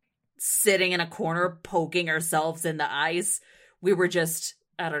just sitting in a corner poking ourselves in the eyes. We were just...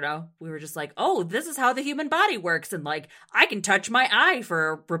 I don't know. We were just like, oh, this is how the human body works. And like, I can touch my eye for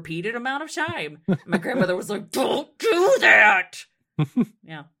a repeated amount of time. My grandmother was like, don't do that.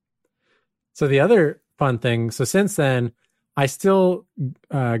 Yeah. So the other fun thing, so since then, I still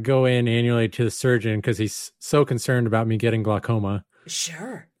go in annually to the surgeon because he's so concerned about me getting glaucoma.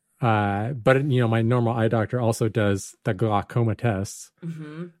 Sure. But, you know, my normal eye doctor also does the glaucoma tests.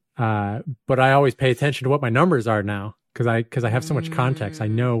 Mm-hmm. But I always pay attention to what my numbers are now. Because I have so much context, I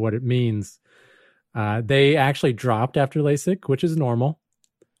know what it means. They actually dropped after LASIK, which is normal.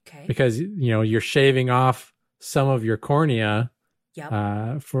 Okay. Because, you know, you're shaving off some of your cornea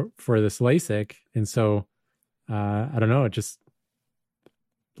for this LASIK. And so, I don't know, it just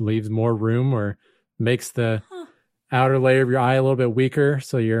leaves more room or makes the outer layer of your eye a little bit weaker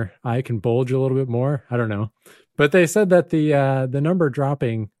so your eye can bulge a little bit more. I don't know. But they said that the number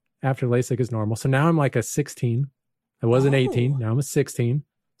dropping after LASIK is normal. So now I'm like a 16. I was an 18. Now I'm a 16.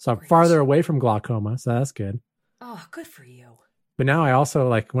 So I'm farther away from glaucoma. So that's good. Oh, good for you. But now I also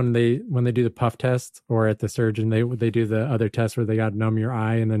like when they do the puff test or at the surgeon, they do the other test where they got to numb your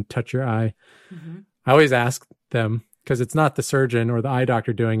eye and then touch your eye. Mm-hmm. I always ask them because it's not the surgeon or the eye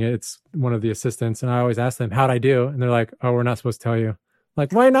doctor doing it. It's one of the assistants. And I always ask them, how'd I do? And they're like, oh, we're not supposed to tell you.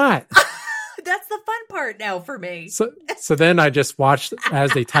 Like, why not? That's the fun part now for me. So then I just watch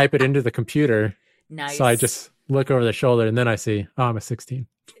as they type it into the computer. Nice. So I just look over the shoulder, and then I see, oh, I'm a 16.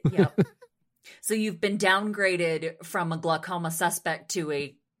 Yep. So you've been downgraded from a glaucoma suspect to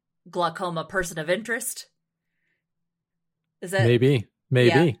a glaucoma person of interest? Is that maybe?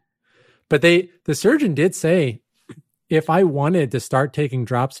 Yeah. But the surgeon did say if I wanted to start taking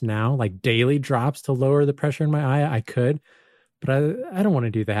drops now, like daily drops to lower the pressure in my eye, I could. But I don't want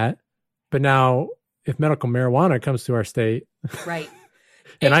to do that. But now, if medical marijuana comes to our state, right,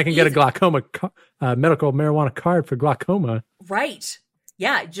 and I can get a glaucoma medical marijuana card for glaucoma, right?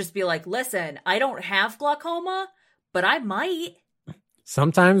 Yeah, just be like, listen, I don't have glaucoma, but I might.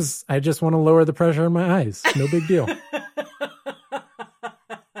 Sometimes I just want to lower the pressure in my eyes. No big deal.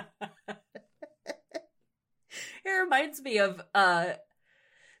 It reminds me of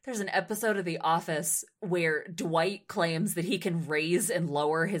there's an episode of The Office where Dwight claims that he can raise and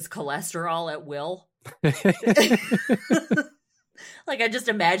lower his cholesterol at will. Like, I'm just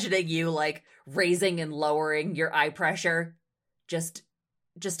imagining you like raising and lowering your eye pressure just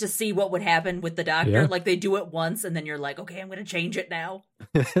to see what would happen with the doctor. Yeah. Like, they do it once and then you're like, okay, I'm going to change it now.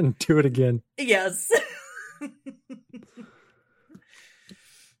 And do it again. Yes.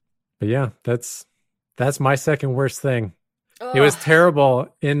 But yeah, that's my second worst thing. Ugh. It was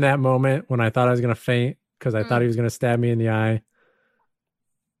terrible in that moment when I thought I was going to faint because I thought he was going to stab me in the eye.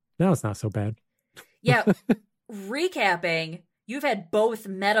 Now it's not so bad. Yeah. Recapping, you've had both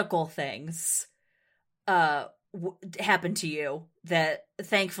medical things happen to you that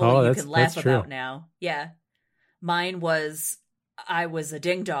thankfully you can laugh about now. Yeah. Mine was I was a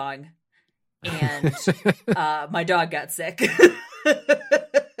ding dong and my dog got sick.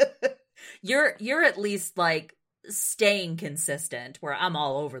 You're at least like staying consistent, where I'm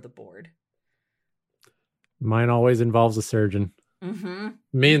all over the board. Mine always involves a surgeon. Mm-hmm.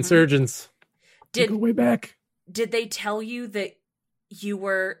 Me and surgeons go way back. Did they tell you that you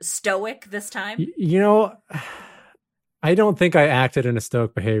were stoic this time? You know, I don't think I acted in a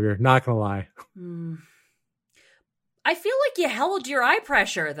stoic behavior. Not gonna lie. I feel like you held your eye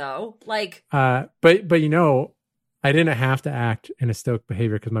pressure though. Like, but you know, I didn't have to act in a stoic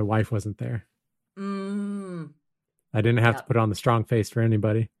behavior because my wife wasn't there. I didn't have to put on the strong face for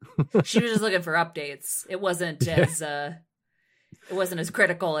anybody. She was just looking for updates. It wasn't as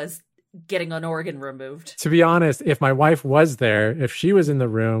critical as getting an organ removed. To be honest, if my wife was there, if she was in the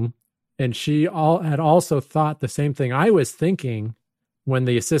room and she had also thought the same thing I was thinking when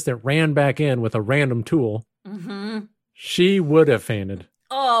the assistant ran back in with a random tool, she would have fainted.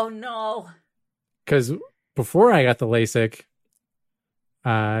 Oh no. Because before I got the LASIK,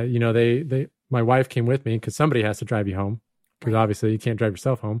 you know, my wife came with me because somebody has to drive you home because obviously you can't drive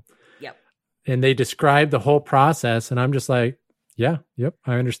yourself home. Yep. And they described the whole process and I'm just like, yeah, yep,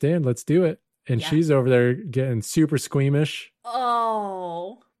 I understand. Let's do it. And she's over there getting super squeamish.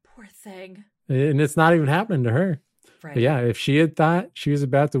 Oh, poor thing. And it's not even happening to her. Right. But yeah, if she had thought she was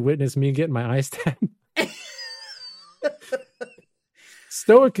about to witness me getting my eye stabbed.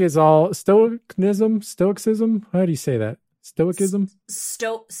 Stoicism. How do you say that? Stoicism?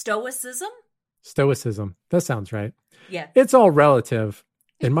 Stoicism? Stoicism. That sounds right. Yeah. It's all relative.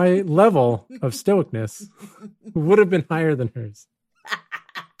 And my level of stoicness would have been higher than hers.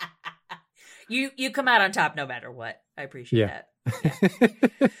 You come out on top no matter what. I appreciate that.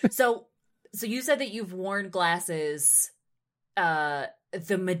 Yeah. So you said that you've worn glasses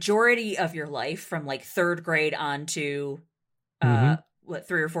the majority of your life from like third grade on to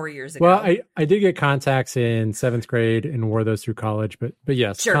 3 or 4 years ago. Well, I did get contacts in 7th grade and wore those through college, but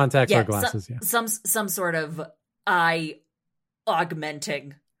yes, sure. Contacts are glasses. Some sort of eye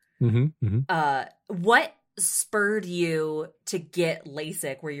augmenting. What spurred you to get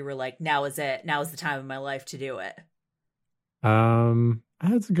LASIK where you were like, now is it? Now is the time of my life to do it?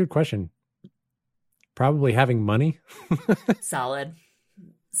 That's a good question. Probably having money. Solid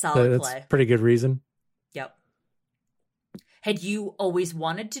That's play. Pretty good reason. Yep. Had you always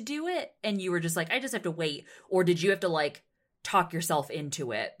wanted to do it and you were just like, I just have to wait? Or did you have to like talk yourself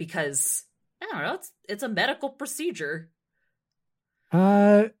into it? Because I don't know, it's a medical procedure.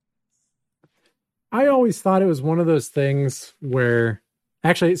 I always thought it was one of those things where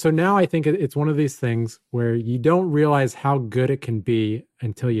actually, so now I think it's one of these things where you don't realize how good it can be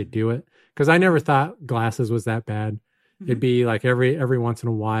until you do it. Because I never thought glasses was that bad. It'd be like every once in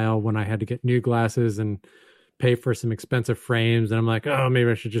a while when I had to get new glasses and pay for some expensive frames. And I'm like, oh, maybe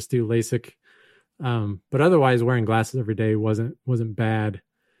I should just do LASIK. But otherwise wearing glasses every day wasn't bad.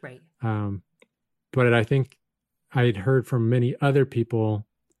 Right. But I think I'd heard from many other people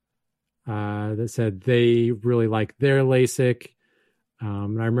that said they really like their LASIK.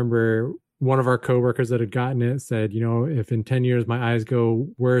 And I remember one of our coworkers that had gotten it said, you know, if in 10 years my eyes go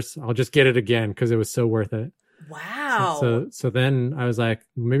worse, I'll just get it again because it was so worth it. Wow. So then I was like,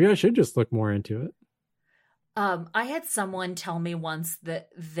 maybe I should just look more into it. I had someone tell me once that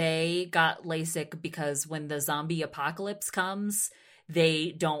they got LASIK because when the zombie apocalypse comes,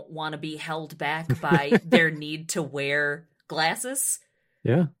 they don't want to be held back by their need to wear glasses.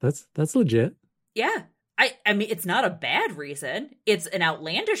 Yeah, that's legit. Yeah. I mean, it's not a bad reason. It's an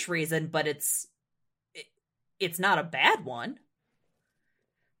outlandish reason, but it's not a bad one.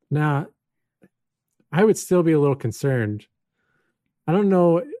 Now, I would still be a little concerned. I don't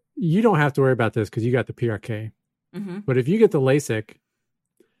know. You don't have to worry about this because you got the PRK. Mm-hmm. But if you get the LASIK,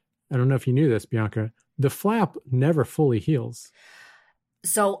 I don't know if you knew this, Bianca, the flap never fully heals.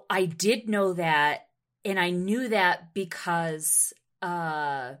 So I did know that, and I knew that because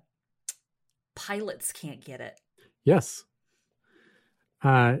pilots can't get it. Yes.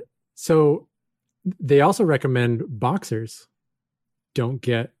 So they also recommend boxers don't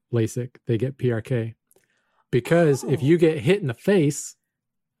get LASIK. They get PRK. Because if you get hit in the face,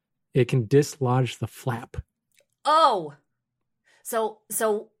 it can dislodge the flap. Oh,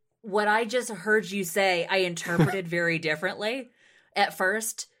 so what I just heard you say, I interpreted very differently at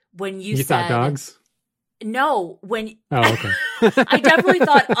first when you said thought dogs. No, when okay. I definitely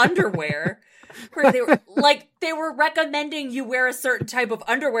thought underwear, where they were recommending you wear a certain type of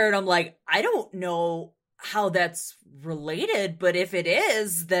underwear, and I'm like, I don't know how that's related, but if it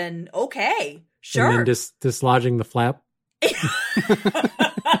is, then okay, sure. And then dislodging the flap.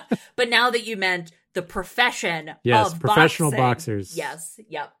 But now that you meant the profession yes, of professional boxing, boxers. Yes.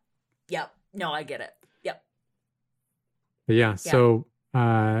 Yep. No, I get it. Yep. But yeah, so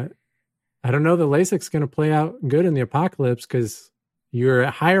I don't know. The LASIK's going to play out good in the apocalypse because you're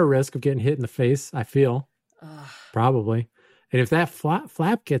at higher risk of getting hit in the face, I feel. Probably. And if that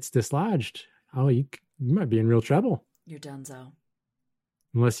flap gets dislodged, you might be in real trouble. You're donezo.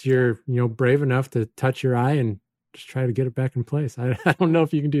 Unless you're, brave enough to touch your eye and just try to get it back in place. I don't know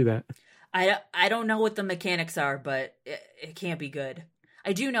if you can do that. I don't know what the mechanics are, but it can't be good.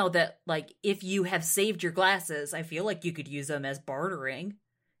 I do know that, if you have saved your glasses, I feel like you could use them as bartering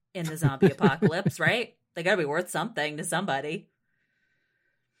in the zombie apocalypse, right? They gotta be worth something to somebody.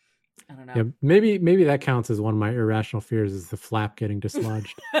 I don't know. Yeah, maybe that counts as one of my irrational fears is the flap getting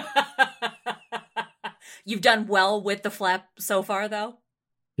dislodged. You've done well with the flap so far, though?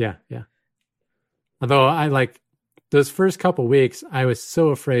 Yeah. Although I those first couple weeks, I was so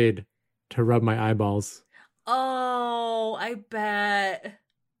afraid to rub my eyeballs. Oh, I bet.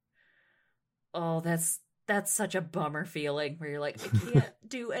 Oh, that's such a bummer feeling where you're like, I can't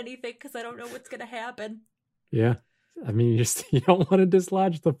do anything because I don't know what's gonna happen. Yeah, I mean, you don't want to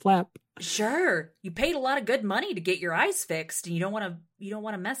dislodge the flap. Sure, you paid a lot of good money to get your eyes fixed, and you don't want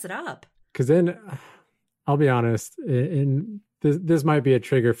to mess it up. Because then, I'll be honest, and this might be a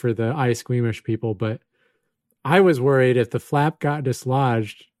trigger for the eye squeamish people, but I was worried if the flap got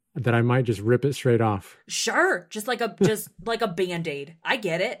dislodged that I might just rip it straight off. Sure, just like a Band-Aid. I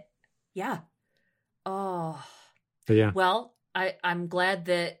get it. Yeah. Oh. But yeah. Well, I'm glad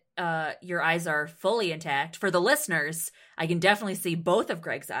that your eyes are fully intact. For the listeners, I can definitely see both of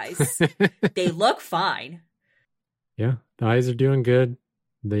Greg's eyes. They look fine. Yeah, the eyes are doing good.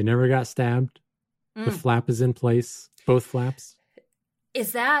 They never got stabbed. The flap is in place. Both flaps.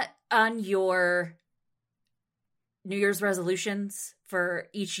 Is that on your New Year's resolutions for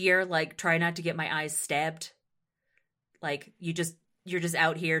each year? Try not to get my eyes stabbed. You're just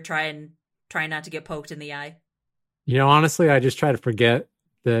out here trying not to get poked in the eye. Honestly, I just try to forget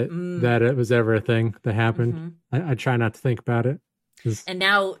that it was ever a thing that happened. Mm-hmm. I try not to think about it. And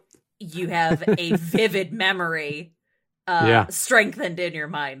now you have a vivid memory strengthened in your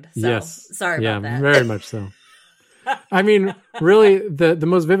mind. So, yes. Sorry about that. Yeah, very much so. I mean, really, the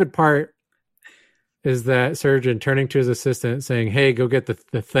most vivid part is that surgeon turning to his assistant saying, "Hey, go get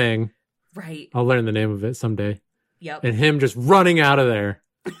the thing." Right. I'll learn the name of it someday. Yep. And him just running out of there.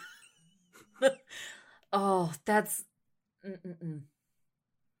 Oh, that's...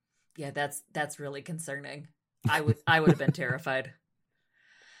 Yeah, that's really concerning. I would have been terrified.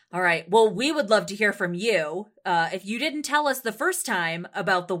 All right. Well, we would love to hear from you. If you didn't tell us the first time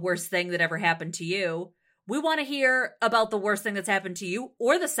about the worst thing that ever happened to you, we want to hear about the worst thing that's happened to you,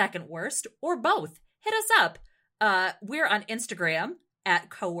 or the second worst, or both. Hit us up. We're on Instagram at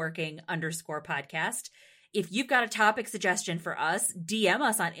coworking_podcast. If you've got a topic suggestion for us, DM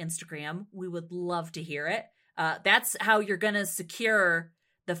us on Instagram. We would love to hear it. That's how you're going to secure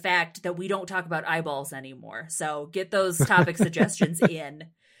the fact that we don't talk about eyeballs anymore. So get those topic suggestions in.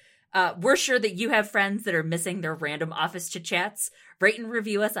 We're sure that you have friends that are missing their random office chit-chats. Rate and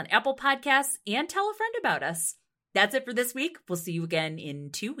review us on Apple Podcasts and tell a friend about us. That's it for this week. We'll see you again in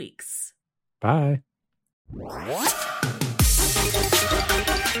 2 weeks. Bye.